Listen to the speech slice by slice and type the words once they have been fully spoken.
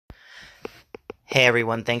Hey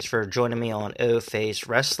everyone, thanks for joining me on O Face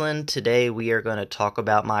Wrestling. Today we are going to talk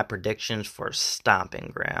about my predictions for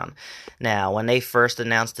Stomping Ground. Now, when they first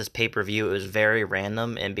announced this pay-per-view, it was very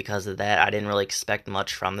random, and because of that, I didn't really expect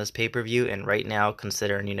much from this pay-per-view. And right now,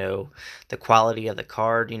 considering, the quality of the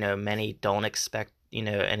card, many don't expect,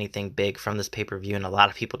 anything big from this pay-per-view, and a lot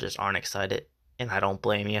of people just aren't excited, and I don't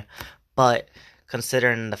blame you. But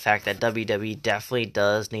considering the fact that WWE definitely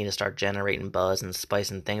does need to start generating buzz and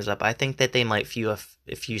spicing things up, I think that they might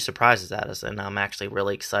a few surprises at us, and I'm actually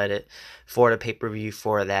really excited for the pay per view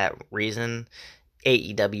for that reason.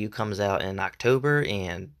 AEW comes out in October,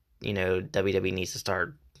 and WWE needs to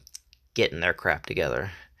start getting their crap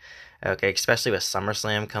together. Okay, especially with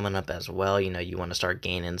SummerSlam coming up as well, you want to start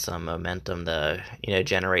gaining some momentum to,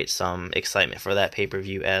 generate some excitement for that pay per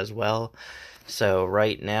view as well. So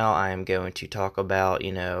right now I'm going to talk about,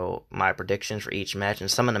 my predictions for each match, and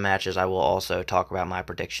some of the matches I will also talk about my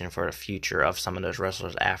prediction for the future of some of those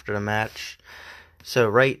wrestlers after the match. So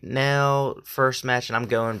right now, first match, and I'm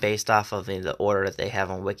going based off of the order that they have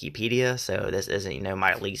on Wikipedia. So this isn't,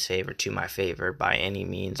 my least favorite to my favorite by any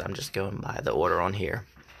means. I'm just going by the order on here.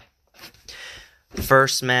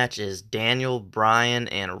 First match is Daniel Bryan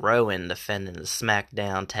and Rowan defending the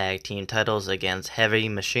SmackDown Tag Team titles against Heavy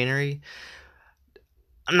Machinery.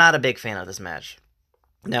 I'm not a big fan of this match.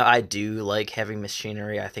 Now, I do like Heavy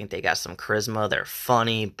Machinery. I think they got some charisma. They're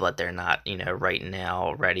funny, but they're not, right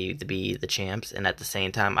now ready to be the champs. And at the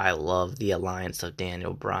same time, I love the alliance of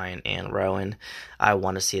Daniel Bryan and Rowan. I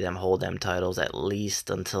want to see them hold them titles at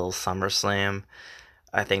least until SummerSlam.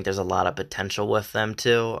 I think there's a lot of potential with them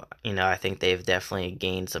too. I think they've definitely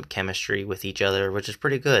gained some chemistry with each other, which is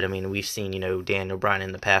pretty good. I mean, we've seen, Daniel Bryan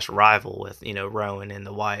in the past rival with, Rowan and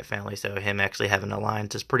the Wyatt family, so him actually having an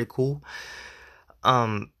alliance is pretty cool.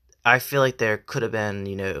 Um, I feel like there could have been,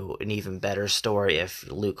 an even better story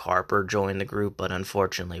if Luke Harper joined the group, but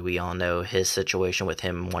unfortunately, we all know his situation with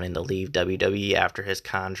him wanting to leave WWE after his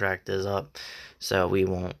contract is up. So we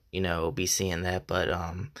won't, be seeing that. But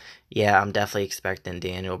yeah, I'm definitely expecting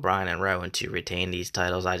Daniel Bryan and Rowan to retain these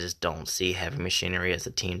titles. I just don't see Heavy Machinery as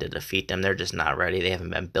a team to defeat them. They're just not ready. They haven't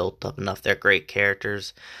been built up enough. They're great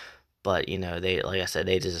characters. But, they, like I said,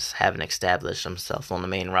 they just haven't established themselves on the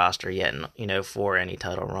main roster yet, for any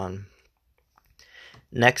title run.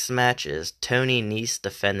 Next match is Tony Nese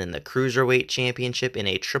defending the Cruiserweight Championship in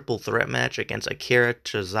a triple threat match against Akira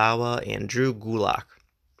Tozawa and Drew Gulak.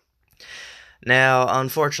 Now,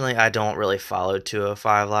 unfortunately, I don't really follow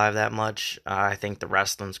 205 Live that much. I think the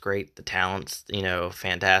wrestling's great, the talent's,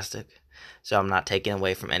 fantastic. So I'm not taking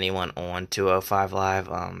away from anyone on 205 Live.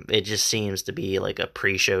 It just seems to be like a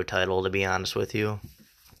pre-show title, to be honest with you.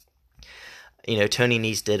 Tony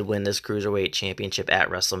Nese did win this Cruiserweight Championship at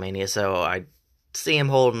WrestleMania, so I see him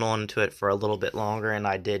holding on to it for a little bit longer, and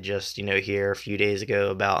I did just, hear a few days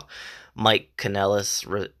ago about Mike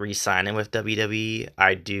Kanellis re-signing with WWE.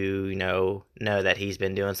 I do, know that he's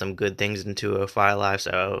been doing some good things in 205 Live,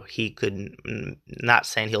 so he could, not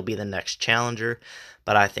saying he'll be the next challenger,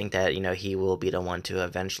 but I think that, he will be the one to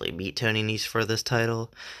eventually beat Tony Nese for this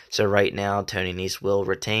title. So right now, Tony Nese will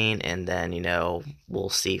retain, and then, we'll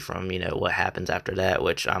see from, what happens after that,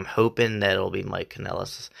 which I'm hoping that it'll be Mike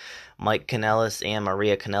Kanellis. Mike Kanellis and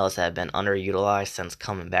Maria Kanellis have been underutilized since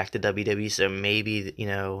coming back to WWE, so maybe,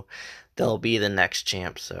 they'll be the next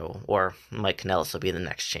champ, or Mike Kanellis will be the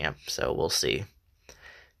next champ, so we'll see.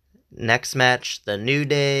 Next match, The New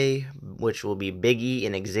Day, which will be Big E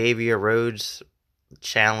and Xavier Rhodes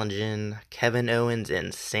challenging Kevin Owens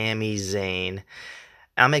and Sami Zayn.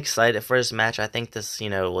 I'm excited for this match. I think this,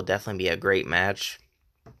 will definitely be a great match.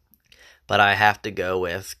 But I have to go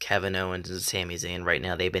with Kevin Owens and Sami Zayn right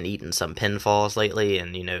now. They've been eating some pinfalls lately,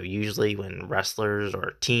 and, usually when wrestlers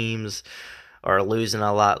or teams are losing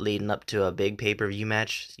a lot leading up to a big pay-per-view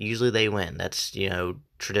match, usually they win. That's,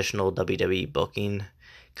 traditional WWE booking.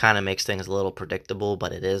 Kind of makes things a little predictable,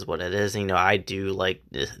 but it is what it is. I do like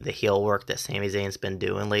the heel work that Sami Zayn's been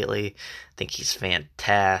doing lately. I think he's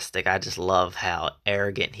fantastic. I just love how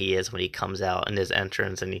arrogant he is when he comes out in his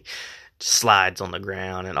entrance and he slides on the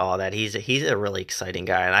ground and all that. He's a really exciting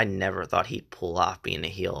guy, and I never thought he'd pull off being a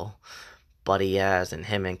heel. But he has, and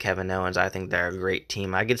him and Kevin Owens, I think they're a great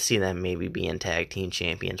team. I could see them maybe being tag team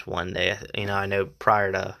champions one day. I know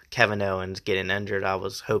prior to Kevin Owens getting injured, I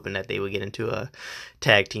was hoping that they would get into a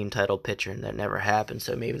tag team title picture, and that never happened.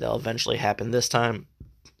 So maybe that'll eventually happen this time,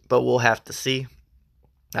 but we'll have to see.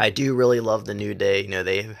 I do really love the New Day.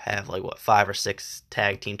 They have 5 or 6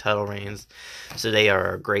 tag team title reigns, so they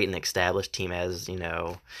are a great and established team as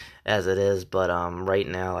as it is. But right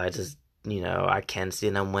now I just I can see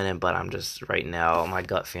them winning, but I'm just right now my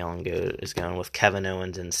gut feeling is going with Kevin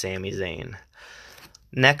Owens and Sami Zayn.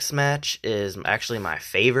 Next match is actually my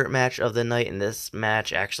favorite match of the night, and this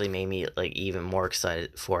match actually made me like even more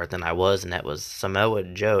excited for it than I was, and that was Samoa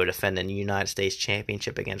Joe defending the United States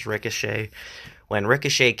Championship against Ricochet. When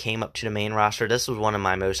Ricochet came up to the main roster, this was one of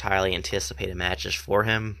my most highly anticipated matches for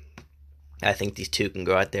him. I think these two can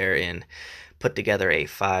go out there and put together a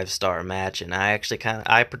 5-star match, and I actually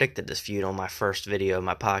I predicted this feud on my first video of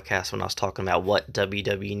my podcast when I was talking about what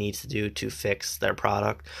WWE needs to do to fix their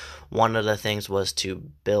product. One of the things was to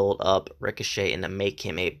build up Ricochet and to make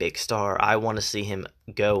him a big star. I want to see him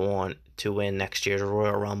go on to win next year's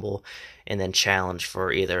Royal Rumble and then challenge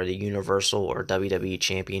for either the Universal or WWE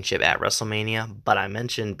Championship at WrestleMania. But I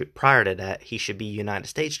mentioned prior to that, he should be United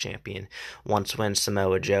States Champion. Once when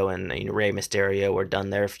Samoa Joe and Rey Mysterio were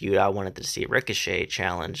done their feud, I wanted to see Ricochet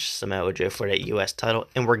challenge Samoa Joe for that U.S. title,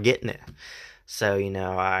 and we're getting it. So,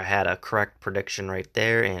 I had a correct prediction right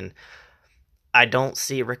there, and I don't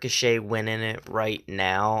see Ricochet winning it right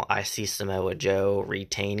now. I see Samoa Joe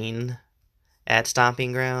retaining at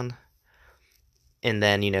Stomping Ground. And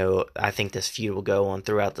then, I think this feud will go on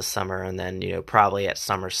throughout the summer, and then, probably at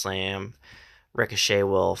SummerSlam, Ricochet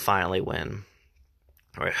will finally win.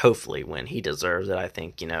 Or hopefully win. He deserves it. I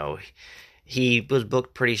think, he was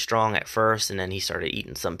booked pretty strong at first, and then he started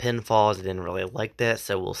eating some pinfalls. I didn't really like that,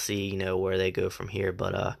 so we'll see, where they go from here.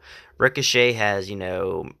 But Ricochet has,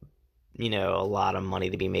 a lot of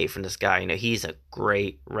money to be made from this guy. He's a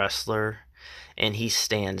great wrestler, and he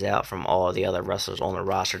stands out from all the other wrestlers on the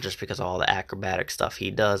roster just because of all the acrobatic stuff he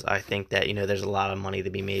does. I think that, there's a lot of money to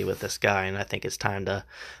be made with this guy, and I think it's time to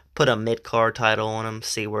put a mid-card title on him,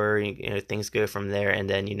 see where, things go from there, and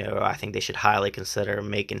then, I think they should highly consider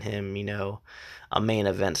making him, a main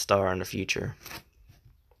event star in the future.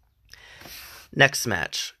 Next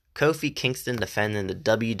match. Kofi Kingston defending the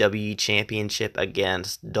WWE Championship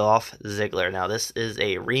against Dolph Ziggler. Now, this is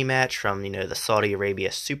a rematch from, the Saudi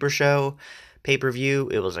Arabia Super Show pay-per-view.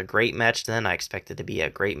 It was a great match then. I expect it to be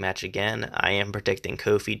a great match again. I am predicting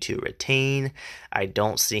Kofi to retain. I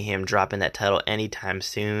don't see him dropping that title anytime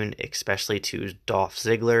soon, especially to Dolph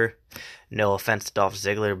Ziggler. No offense to Dolph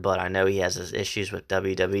Ziggler, but I know he has his issues with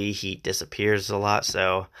WWE. He disappears a lot,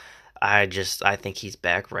 so I think he's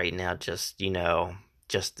back right now just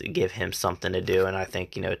to give him something to do, and I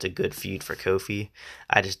think, it's a good feud for Kofi.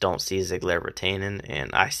 I just don't see Ziggler retaining, and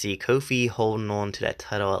I see Kofi holding on to that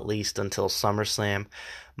title at least until SummerSlam.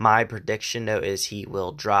 My prediction, though, is he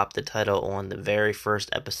will drop the title on the very first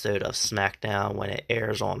episode of SmackDown when it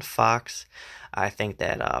airs on Fox. I think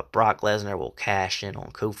that Brock Lesnar will cash in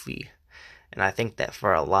on Kofi, and I think that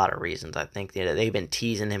for a lot of reasons. I think that they've been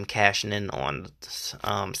teasing him cashing in on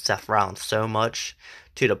Seth Rollins so much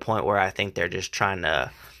to the point where I think they're just trying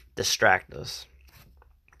to distract us.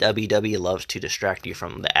 WWE loves to distract you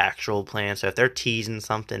from the actual plan. So if they're teasing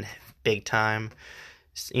something big time,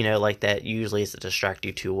 like that, usually it's to distract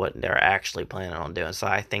you to what they're actually planning on doing. So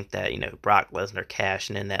I think that, Brock Lesnar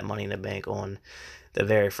cashing in that Money in the Bank on the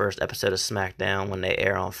very first episode of SmackDown when they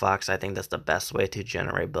air on Fox, I think that's the best way to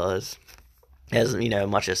generate buzz. As,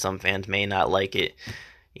 much as some fans may not like it,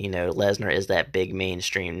 Lesnar is that big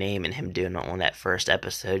mainstream name, and him doing it on that first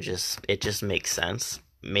episode just makes sense.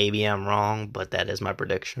 Maybe I'm wrong, but that is my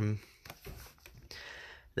prediction.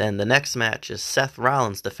 Then the next match is Seth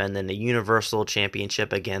Rollins defending the Universal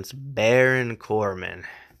Championship against Baron Corbin.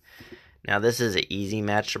 Now, this is an easy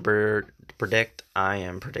match to predict. I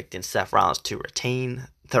am predicting Seth Rollins to retain.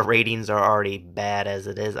 The ratings are already bad as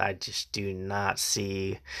it is. I just do not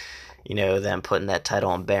see them putting that title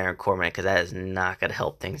on Baron Corbin, because that is not going to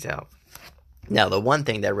help things out. Now, the one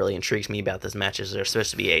thing that really intrigues me about this match is there's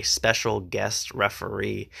supposed to be a special guest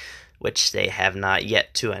referee, which they have not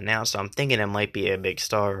yet to announce, so I'm thinking it might be a big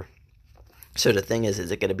star. So the thing is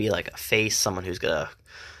it going to be like a face, someone who's going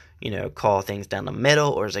to, call things down the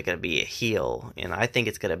middle, or is it going to be a heel? And I think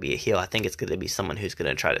it's going to be a heel. I think it's going to be someone who's going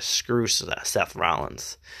to try to screw Seth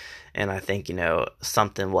Rollins. And I think,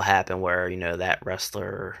 something will happen where, that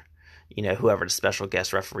wrestler, whoever the special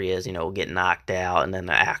guest referee is, will get knocked out, and then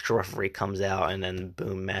the actual referee comes out, and then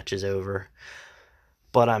boom, match is over.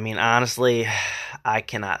 But, I mean, honestly, I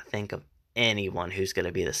cannot think of anyone who's going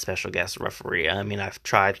to be the special guest referee. I mean, I've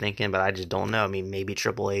tried thinking, but I just don't know. I mean, maybe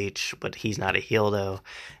Triple H, but he's not a heel, though.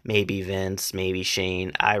 Maybe Vince, maybe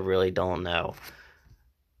Shane. I really don't know.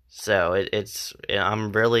 So,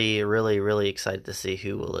 I'm really, really, really excited to see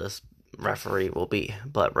who this referee will be.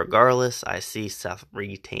 But regardless, I see Seth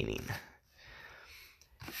retaining.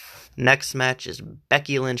 Next match is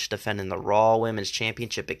Becky Lynch defending the Raw Women's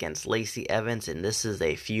Championship against Lacey Evans, and this is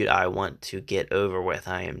a feud I want to get over with.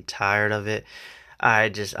 I am tired of it. I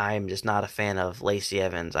am just not a fan of Lacey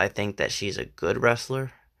Evans. I think that she's a good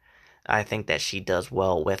wrestler. I think that she does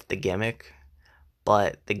well with the gimmick,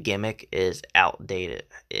 but the gimmick is outdated.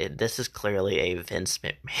 This is clearly a Vince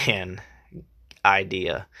McMahon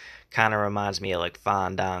idea. Kind of reminds me of like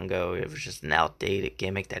Fandango. It was just an outdated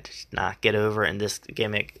gimmick that does not get over, and this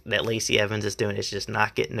gimmick that Lacey Evans is doing is just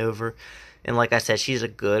not getting over. And like I said, she's a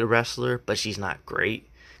good wrestler, but she's not great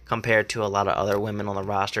compared to a lot of other women on the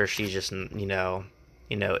roster. She just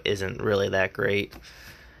isn't really that great.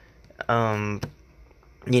 And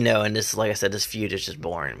this, like I said, this feud is just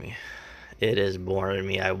boring me. It is boring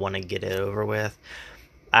me. I want to get it over with.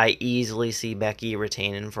 I easily see Becky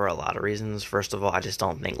retaining for a lot of reasons. First of all, I just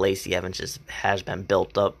don't think Lacey Evans has been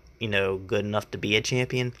built up, good enough to be a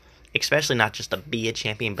champion. Especially not just to be a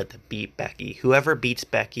champion, but to beat Becky. Whoever beats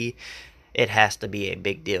Becky, it has to be a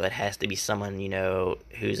big deal. It has to be someone,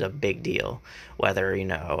 who's a big deal. Whether,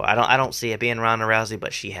 I don't see it being Ronda Rousey,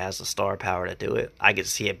 but she has the star power to do it. I could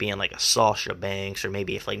see it being like a Sasha Banks, or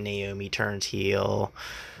maybe if like Naomi turns heel,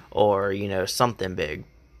 or, something big.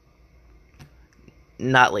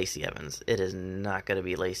 Not Lacey Evans. It is not going to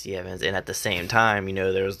be Lacey Evans. And at the same time,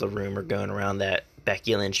 there's the rumor going around that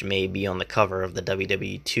Becky Lynch may be on the cover of the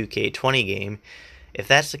WWE 2K20 game. If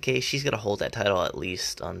that's the case, she's going to hold that title at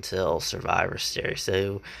least until Survivor Series.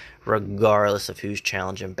 So, regardless of who's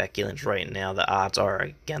challenging Becky Lynch right now, the odds are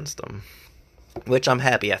against them. Which I'm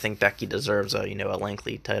happy. I think Becky deserves a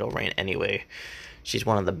lengthy title reign anyway. She's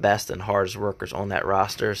one of the best and hardest workers on that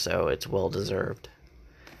roster, so it's well deserved.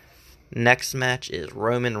 Next match is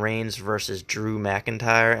Roman Reigns versus Drew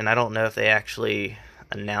McIntyre, and I don't know if they actually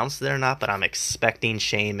announced it or not, but I'm expecting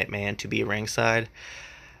Shane McMahon to be ringside.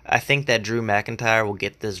 I think that Drew McIntyre will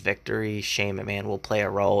get this victory. Shane McMahon will play a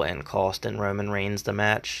role in costing Roman Reigns the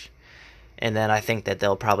match. And then I think that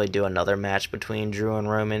they'll probably do another match between Drew and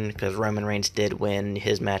Roman, because Roman Reigns did win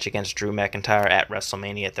his match against Drew McIntyre at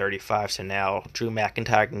WrestleMania 35, so now Drew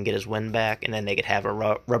McIntyre can get his win back, and then they could have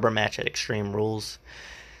a rubber match at Extreme Rules.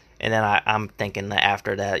 And then I'm thinking that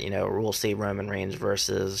after that, we'll see Roman Reigns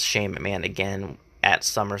versus Shane McMahon again at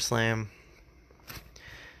SummerSlam.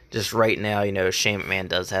 Just right now, Shane McMahon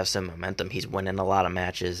does have some momentum. He's winning a lot of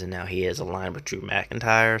matches, and now he is aligned with Drew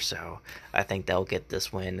McIntyre, so I think they'll get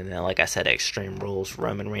this win. And then, like I said, Extreme Rules,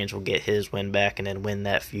 Roman Reigns will get his win back and then win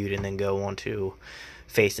that feud and then go on to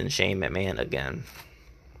facing Shane McMahon again.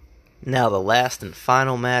 Now, the last and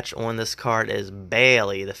final match on this card is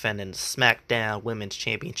Bayley defending SmackDown Women's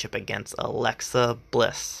Championship against Alexa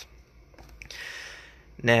Bliss.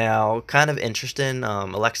 Now, kind of interesting,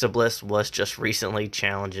 Alexa Bliss was just recently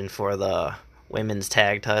challenging for the women's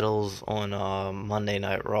tag titles on Monday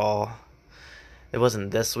Night Raw. It wasn't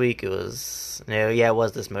this week, it was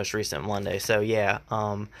this most recent Monday. So,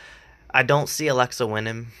 I don't see Alexa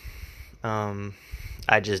winning.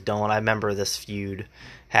 I just don't. I remember this feud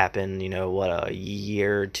happened, a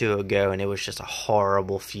year or two ago, and it was just a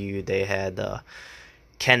horrible feud. They had the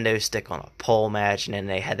kendo stick on a pole match, and then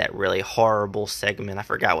they had that really horrible segment. I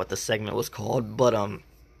forgot what the segment was called, but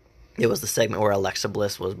it was the segment where Alexa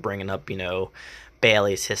Bliss was bringing up,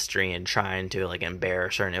 Bayley's history and trying to like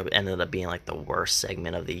embarrass her, and it ended up being like the worst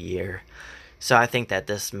segment of the year. So I think that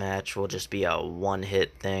this match will just be a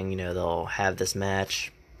one-hit thing. They'll have this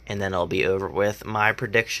match, and then it'll be over with. My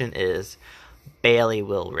prediction is Bayley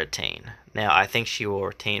will retain. Now, I think she will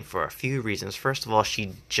retain for a few reasons. First of all,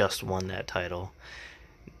 she just won that title.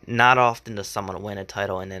 Not often does someone win a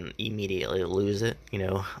title and then immediately lose it.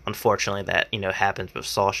 Unfortunately that, happens with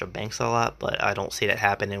Sasha Banks a lot, but I don't see that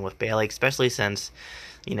happening with Bayley, especially since,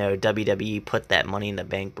 WWE put that Money in the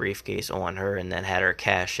Bank briefcase on her and then had her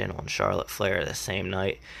cash in on Charlotte Flair the same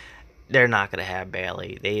night. They're not going to have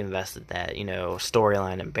Bayley. They invested that,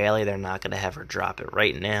 storyline in Bayley. They're not going to have her drop it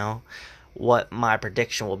right now. What my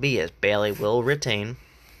prediction will be is Bayley will retain.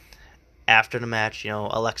 After the match,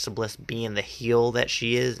 Alexa Bliss being the heel that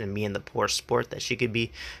she is and being the poor sport that she could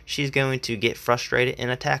be, she's going to get frustrated and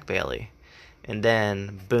attack Bayley. And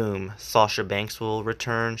then, boom, Sasha Banks will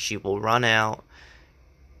return. She will run out.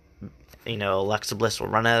 Alexa Bliss will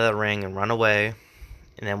run out of the ring and run away.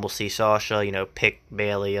 And then we'll see Sasha, pick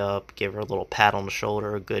Bayley up, give her a little pat on the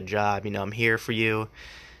shoulder, good job, I'm here for you.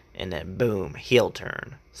 And then, boom, heel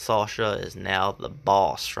turn. Sasha is now the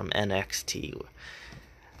boss from NXT.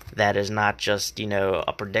 That is not just,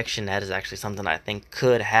 a prediction. That is actually something I think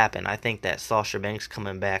could happen. I think that Sasha Banks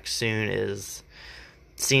coming back soon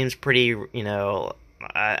seems pretty,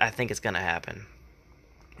 I think it's going to happen.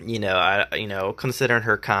 Considering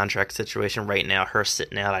her contract situation right now, her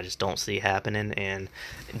sitting out, I just don't see happening. And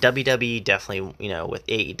WWE definitely, with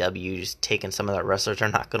AEW just taking some of that wrestlers, they're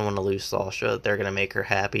not going to want to lose Sasha. They're going to make her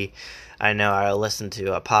happy. I know I listened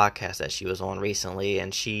to a podcast that she was on recently,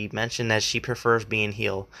 and she mentioned that she prefers being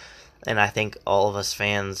heel. And I think all of us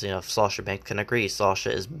fans, of Sasha Banks can agree.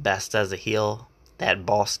 Sasha is best as a heel. That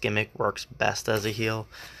boss gimmick works best as a heel.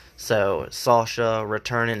 So Sasha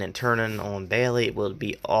returning and turning on Bayley would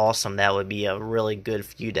be awesome. That would be a really good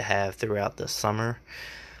feud to have throughout the summer.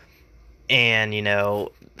 And,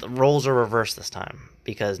 the roles are reversed this time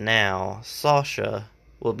because now Sasha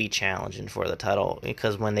will be challenging for the title,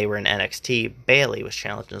 because when they were in NXT, Bayley was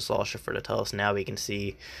challenging Sasha for the title. So now we can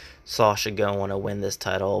see Sasha go on to win this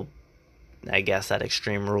title. I guess at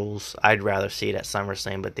Extreme Rules. I'd rather see it at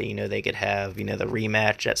SummerSlam, but they could have, the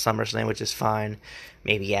rematch at SummerSlam, which is fine.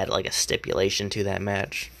 Maybe add like a stipulation to that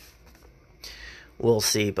match. We'll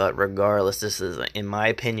see, but regardless, this is, in my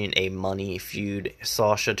opinion, a money feud.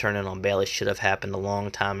 Sasha turning on Bayley should have happened a long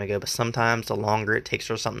time ago, but sometimes the longer it takes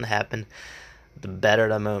for something to happen, the better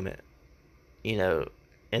the moment. And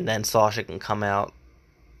then Sasha can come out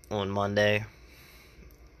on Monday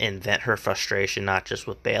and vent her frustration, not just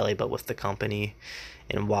with Bayley, but with the company,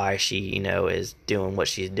 and why she, is doing what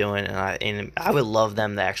she's doing. And I would love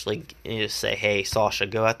them to actually say, hey, Sasha,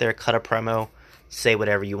 go out there, cut a promo, say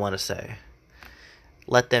whatever you want to say.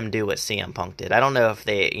 Let them do what CM Punk did. I don't know if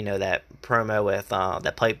they, that promo with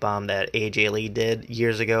that pipe bomb that AJ Lee did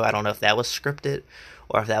years ago, I don't know if that was scripted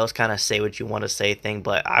or if that was kind of say what you want to say thing,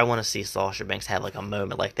 but I want to see Sasha Banks have like a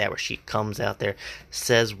moment like that where she comes out there,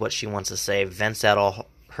 says what she wants to say, vents out all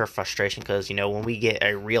her frustration, because, when we get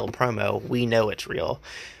a real promo, we know it's real.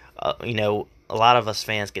 A lot of us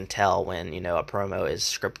fans can tell when, a promo is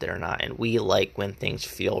scripted or not, and we like when things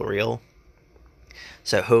feel real.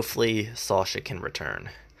 So hopefully Sasha can return.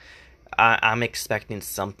 I'm expecting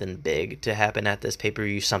something big to happen at this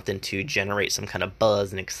pay-per-view, something to generate some kind of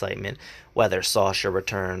buzz and excitement, whether Sasha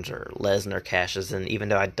returns or Lesnar cashes in. Even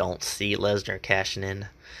though I don't see Lesnar cashing in,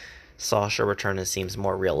 Sasha returning seems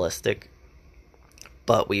more realistic,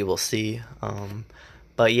 but we will see.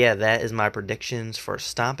 But yeah, that is my predictions for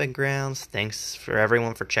Stomping Grounds. Thanks for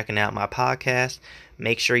everyone for checking out my podcast.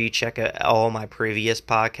 Make sure you check out all my previous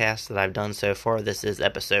podcasts that I've done so far. This is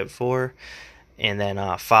episode 4. And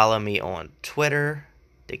then follow me on Twitter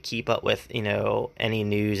to keep up with, any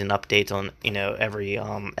news and updates on, every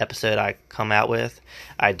episode I come out with.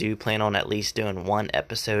 I do plan on at least doing one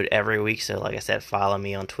episode every week. So like I said, follow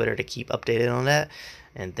me on Twitter to keep updated on that.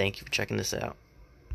 And thank you for checking this out.